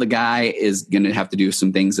 Now the guy is going to have to do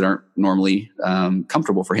some things that aren't normally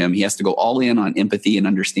comfortable for him. He has to go all in on empathy and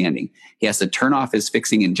understanding. He has to turn off his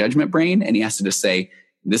fixing and judgment brain, and he has to just say,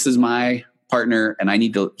 this is my partner, and I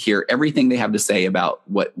need to hear everything they have to say about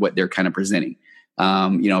what they're kind of presenting.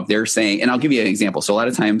 If they're saying, and I'll give you an example. So a lot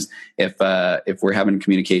of times if we're having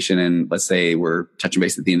communication and let's say we're touching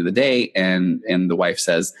base at the end of the day and the wife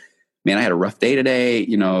says, man, I had a rough day today.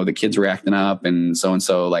 The kids were acting up and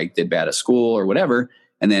so like did bad at school or whatever.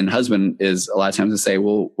 And then husband is a lot of times to say,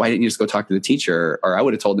 well, why didn't you just go talk to the teacher? Or I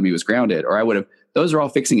would have told him he was grounded, or those are all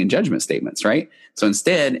fixing and judgment statements, right? So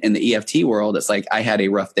instead in the EFT world, it's like, I had a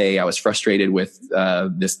rough day. I was frustrated with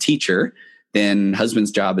this teacher. Then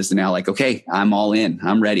husband's job is to now like, okay, I'm all in,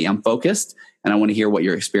 I'm ready, I'm focused. And I want to hear what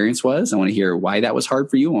your experience was. I want to hear why that was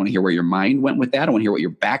hard for you. I want to hear where your mind went with that. I want to hear what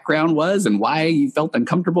your background was and why you felt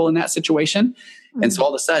uncomfortable in that situation. Mm-hmm. And so all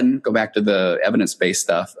of a sudden, go back to the evidence-based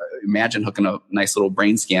stuff. Imagine hooking a nice little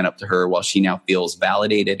brain scan up to her while she now feels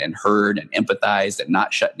validated and heard and empathized and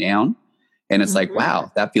not shut down. And it's like,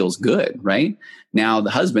 wow, that feels good, right? Now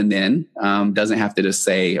the husband then doesn't have to just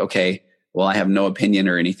say, okay, well, I have no opinion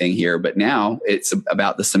or anything here, but now it's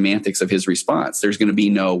about the semantics of his response. There's going to be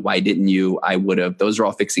no, why didn't you? I would have. Those are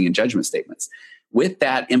all fixing and judgment statements. With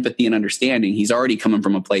that empathy and understanding, he's already coming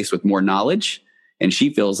from a place with more knowledge, and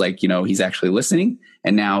she feels like, he's actually listening.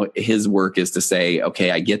 And now his work is to say,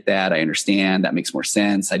 okay, I get that. I understand. That makes more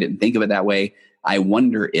sense. I didn't think of it that way. I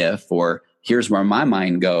wonder if, or here's where my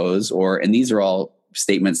mind goes, and these are all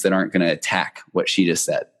statements that aren't going to attack what she just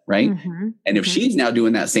said. Right. Mm-hmm. And if she's now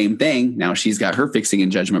doing that same thing, now she's got her fixing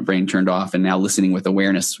and judgment brain turned off and now listening with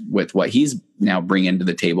awareness with what he's now bringing to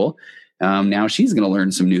the table. Now she's going to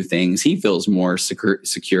learn some new things. He feels more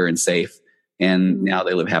secure and safe. And now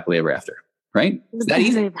they live happily ever after. Right? Is that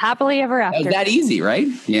easy? Happily ever after. That easy, right?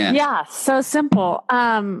 Yeah. Yeah. So simple.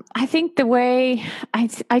 I think the way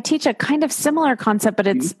I teach a kind of similar concept, but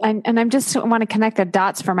it's, and I'm just want to connect the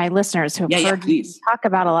dots for my listeners who have heard me talk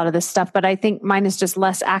about a lot of this stuff, but I think mine is just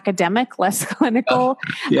less academic, less clinical,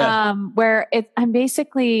 where I'm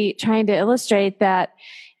basically trying to illustrate that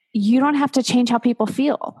you don't have to change how people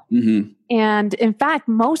feel. Mm-hmm. And in fact,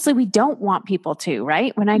 mostly we don't want people to,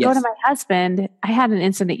 right? When I go to my husband, I had an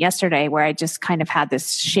incident yesterday where I just kind of had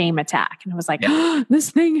this shame attack. And I was like, this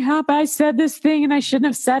thing happened. I said this thing and I shouldn't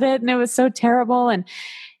have said it. And it was so terrible.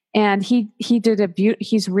 And he did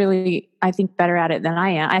he's really, I think, better at it than I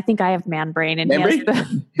am. I think I have man brain and he has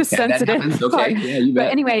the sensitive. Okay. Yeah, you bet.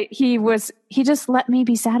 But anyway, he just let me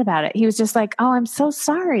be sad about it. He was just like, oh, I'm so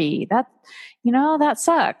sorry. That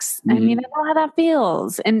sucks. Mm-hmm. I mean, I know how that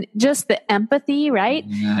feels. And just the empathy, right?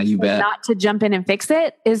 Yeah, you bet. Not to jump in and fix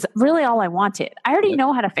it is really all I wanted. I already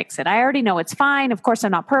know how to fix it. I already know it's fine. Of course,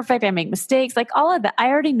 I'm not perfect. I make mistakes, like all of that. I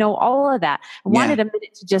already know all of that. I wanted a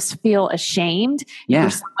minute to just feel ashamed for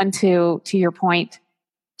someone to your point,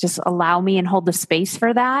 just allow me and hold the space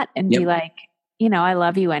for that and be like, I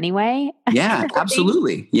love you anyway. Yeah,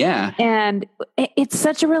 absolutely. Yeah. And it's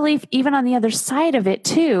such a relief, even on the other side of it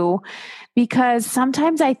too, because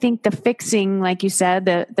sometimes I think the fixing, like you said,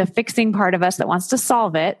 the fixing part of us that wants to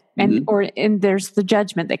solve it, and there's the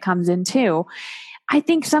judgment that comes in too. I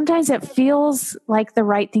think sometimes it feels like the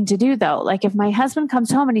right thing to do though. Like if my husband comes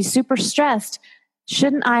home and he's super stressed,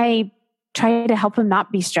 shouldn't I try to help him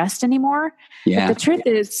not be stressed anymore? Yeah. But the truth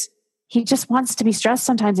is, he just wants to be stressed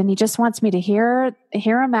sometimes, and he just wants me to hear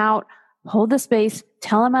him out, hold the space,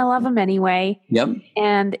 tell him I love him anyway. Yep.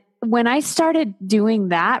 And when I started doing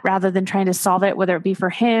that, rather than trying to solve it, whether it be for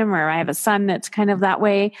him or I have a son that's kind of that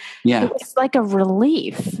way, it's like a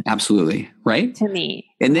relief. Absolutely. Right. To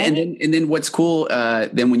me. And then what's cool,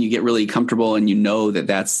 then when you get really comfortable and you know that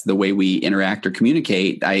that's the way we interact or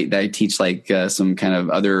communicate, I teach like some kind of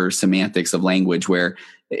other semantics of language where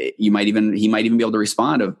he might even be able to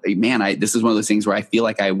respond of, man, this is one of those things where I feel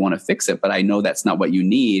like I want to fix it, but I know that's not what you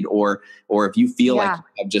need. Or if you feel like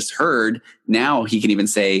I've just heard, now he can even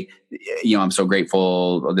say, I'm so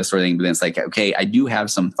grateful or this sort of thing. But then it's like, okay, I do have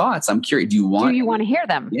some thoughts. I'm curious. Do you want to hear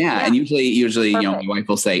them? Yeah. And usually, my wife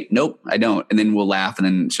will say, nope, I don't. And then we'll laugh and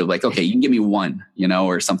then she'll be like, okay, you can give me one,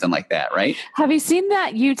 or something like that. Right. Have you seen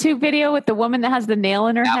that YouTube video with the woman that has the nail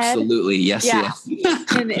in her head? Absolutely. Yes. Yeah.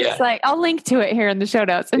 Yes. And it's like, I'll link to it here in the show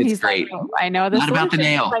notes. And it's he's great. like, I know this. Not about the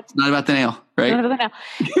nail. It's not about the nail. Right.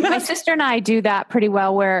 My sister and I do that pretty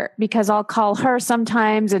well because I'll call her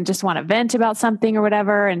sometimes and just want to vent about something or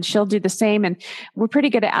whatever. And she'll do the same. And we're pretty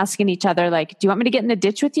good at asking each other, like, do you want me to get in the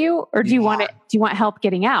ditch with you? Or do you want help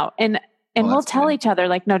getting out? And and we'll tell each other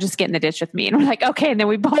like, no, just get in the ditch with me. And we're like, okay. And then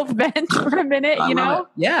we both vent for a minute, you know?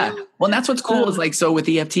 Yeah. Well, and that's what's cool is like, so with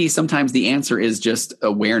EFT, sometimes the answer is just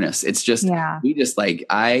awareness. It's just, we just like,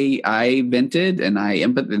 I vented and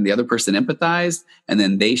and the other person empathized, and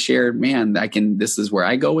then they shared, man, this is where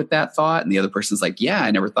I go with that thought. And the other person's like, yeah,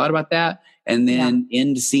 I never thought about that. And then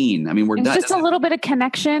end scene. I mean, we're done. Just a little bit of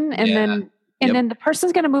connection, and then the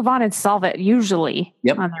person's going to move on and solve it usually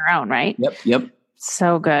on their own. Right. Yep.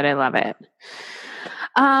 So good. I love it.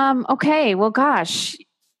 Okay. Well, gosh,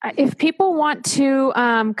 if people want to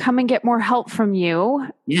come and get more help from you,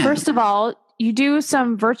 first of all, you do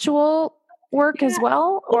some virtual work as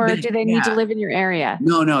well, or do they need to live in your area?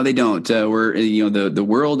 No, they don't. We're, the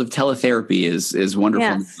world of teletherapy is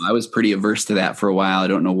wonderful. Yes. I was pretty averse to that for a while. I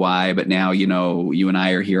don't know why, but now, you and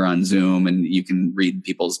I are here on Zoom and you can read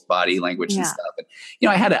people's body language and stuff. And,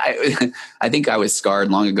 I think I was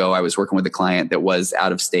scarred long ago. I was working with a client that was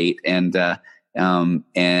out of state, and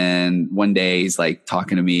one day he's like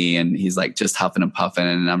talking to me and he's like just huffing and puffing.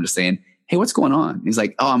 And I'm just saying, hey, what's going on? He's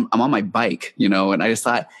like, oh, I'm on my bike, and I just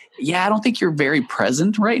thought, I don't think you're very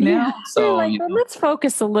present right now. So let's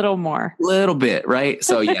focus a little more. Little bit, right?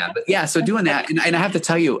 So so doing that, and I have to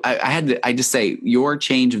tell you, I just say your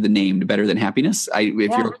change of the name to Better Than Happiness.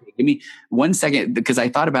 If you're okay, give me 1 second, because I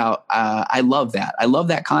thought about, I love that. I love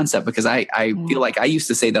that concept, because I feel like I used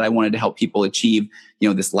to say that I wanted to help people achieve,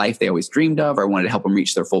 this life they always dreamed of, or I wanted to help them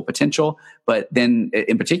reach their full potential. But then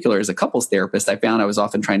in particular, as a couples therapist, I found I was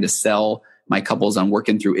often trying to sell my couples on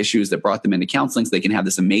working through issues that brought them into counseling so they can have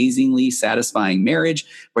this amazingly satisfying marriage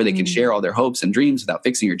where they can share all their hopes and dreams without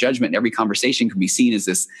fixing your judgment. And every conversation can be seen as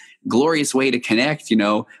this glorious way to connect,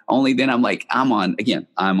 only then I'm like, I'm on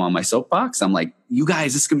my soapbox. I'm like, you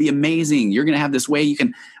guys, this could be amazing. You're going to have this way you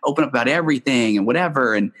can open up about everything and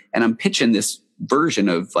whatever. And I'm pitching this version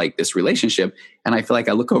of like this relationship. And I feel like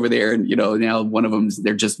I look over there and, now one of them,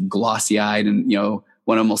 they're just glossy eyed. And,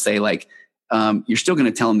 one of them will say like, you're still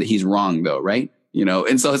going to tell him that he's wrong though. Right.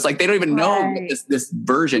 And so it's like, they don't even know what this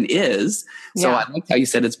version is. So I like how you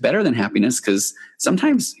said it's better than happiness, because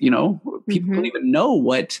sometimes, people don't even know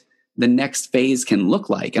what the next phase can look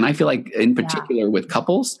like. And I feel like in particular with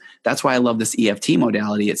couples, that's why I love this EFT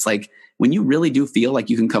modality. It's like, when you really do feel like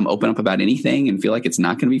you can come open up about anything and feel like it's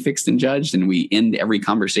not going to be fixed and judged, and we end every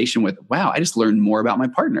conversation with, wow, I just learned more about my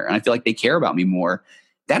partner and I feel like they care about me more.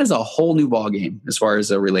 That is a whole new ball game as far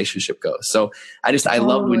as a relationship goes. So I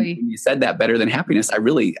love when you said that, Better Than Happiness.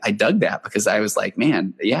 I dug that, because I was like,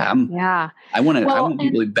 man, I want to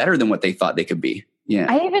be really better than what they thought they could be. Yeah.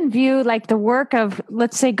 I even view like the work of,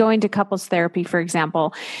 let's say, going to couples therapy, for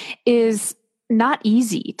example, is not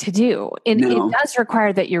easy to do. And it does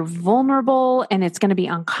require that you're vulnerable, and it's going to be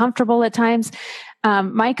uncomfortable at times.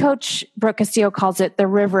 My coach, Brooke Castillo, calls it the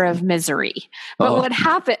river of misery. But what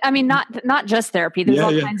happened, I mean, not just therapy, there's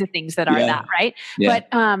all kinds of things that are that, right? Yeah.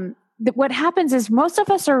 But what happens is most of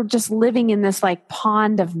us are just living in this like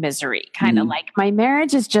pond of misery, kind of like, my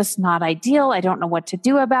marriage is just not ideal. I don't know what to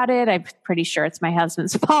do about it. I'm pretty sure it's my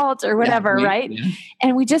husband's fault or whatever, right? Yeah.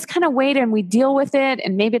 And we just kind of wait and we deal with it.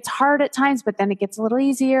 And maybe it's hard at times, but then it gets a little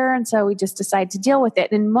easier. And so we just decide to deal with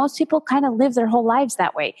it. And most people kind of live their whole lives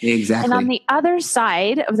that way. Exactly. And on the other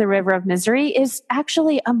side of the river of misery is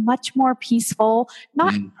actually a much more peaceful,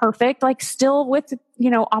 not perfect, like still with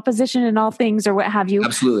opposition in all things or what have you.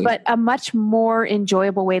 Absolutely. But a much more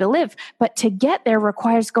enjoyable way to live. But to get there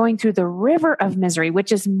requires going through the river of misery,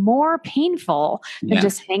 which is more painful than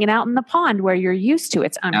just hanging out in the pond where you're used to.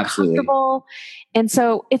 It's uncomfortable. Absolutely. And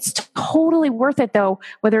so it's totally worth it though,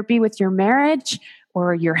 whether it be with your marriage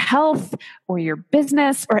or your health or your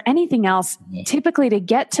business or anything else. Typically to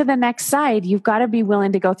get to the next side, you've got to be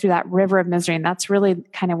willing to go through that river of misery. And that's really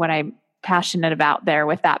kind of what I'm passionate about there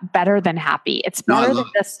with that Better Than Happy. It's better than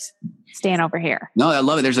just staying over here. No, I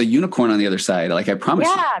love it. There's a unicorn on the other side. Like I promise.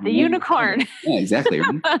 Yeah, the unicorn. Yeah, exactly.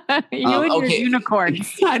 You and your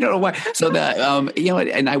unicorns. I don't know why. So that,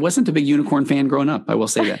 and I wasn't a big unicorn fan growing up. I will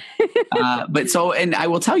say that. And I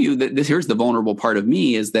will tell you that here's the vulnerable part of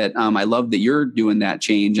me is that I love that you're doing that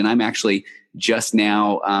change. And I'm actually just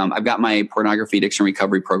now, I've got my pornography addiction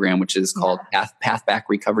recovery program, which is called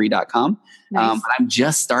pathbackrecovery.com. Nice. I'm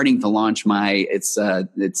just starting to launch I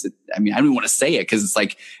don't even want to say it because it's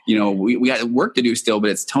like, we got work to do still, but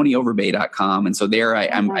it's TonyOverbay.com. And so there I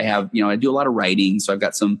have, I do a lot of writing. So I've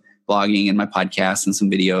got some blogging and my podcast and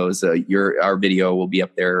some videos. Our video will be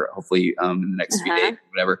up there hopefully in the next few days,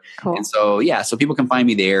 whatever. Cool. And so, so people can find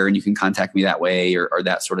me there and you can contact me that way or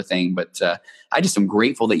that sort of thing. But I just am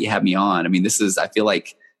grateful that you have me on. I mean, I feel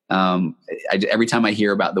like every time I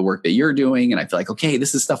hear about the work that you're doing, and I feel like, okay,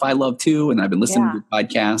 this is stuff I love too. And I've been listening to your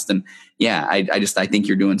podcast, and I think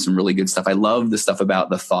you're doing some really good stuff. I love the stuff about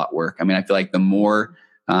the thought work. I mean, I feel like the more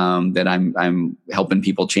that I'm helping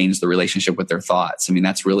people change the relationship with their thoughts. I mean,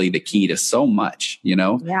 that's really the key to so much,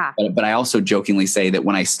 Yeah. But I also jokingly say that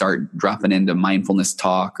when I start dropping into mindfulness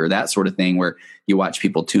talk or that sort of thing, where you watch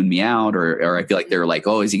people tune me out, or I feel like they're like,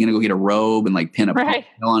 oh, is he going to go get a robe and like pin a ponytail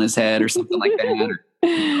on his head or something like that?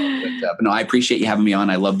 But no, I appreciate you having me on.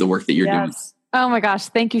 I love the work that you're doing. Oh my gosh.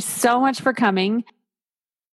 Thank you so much for coming.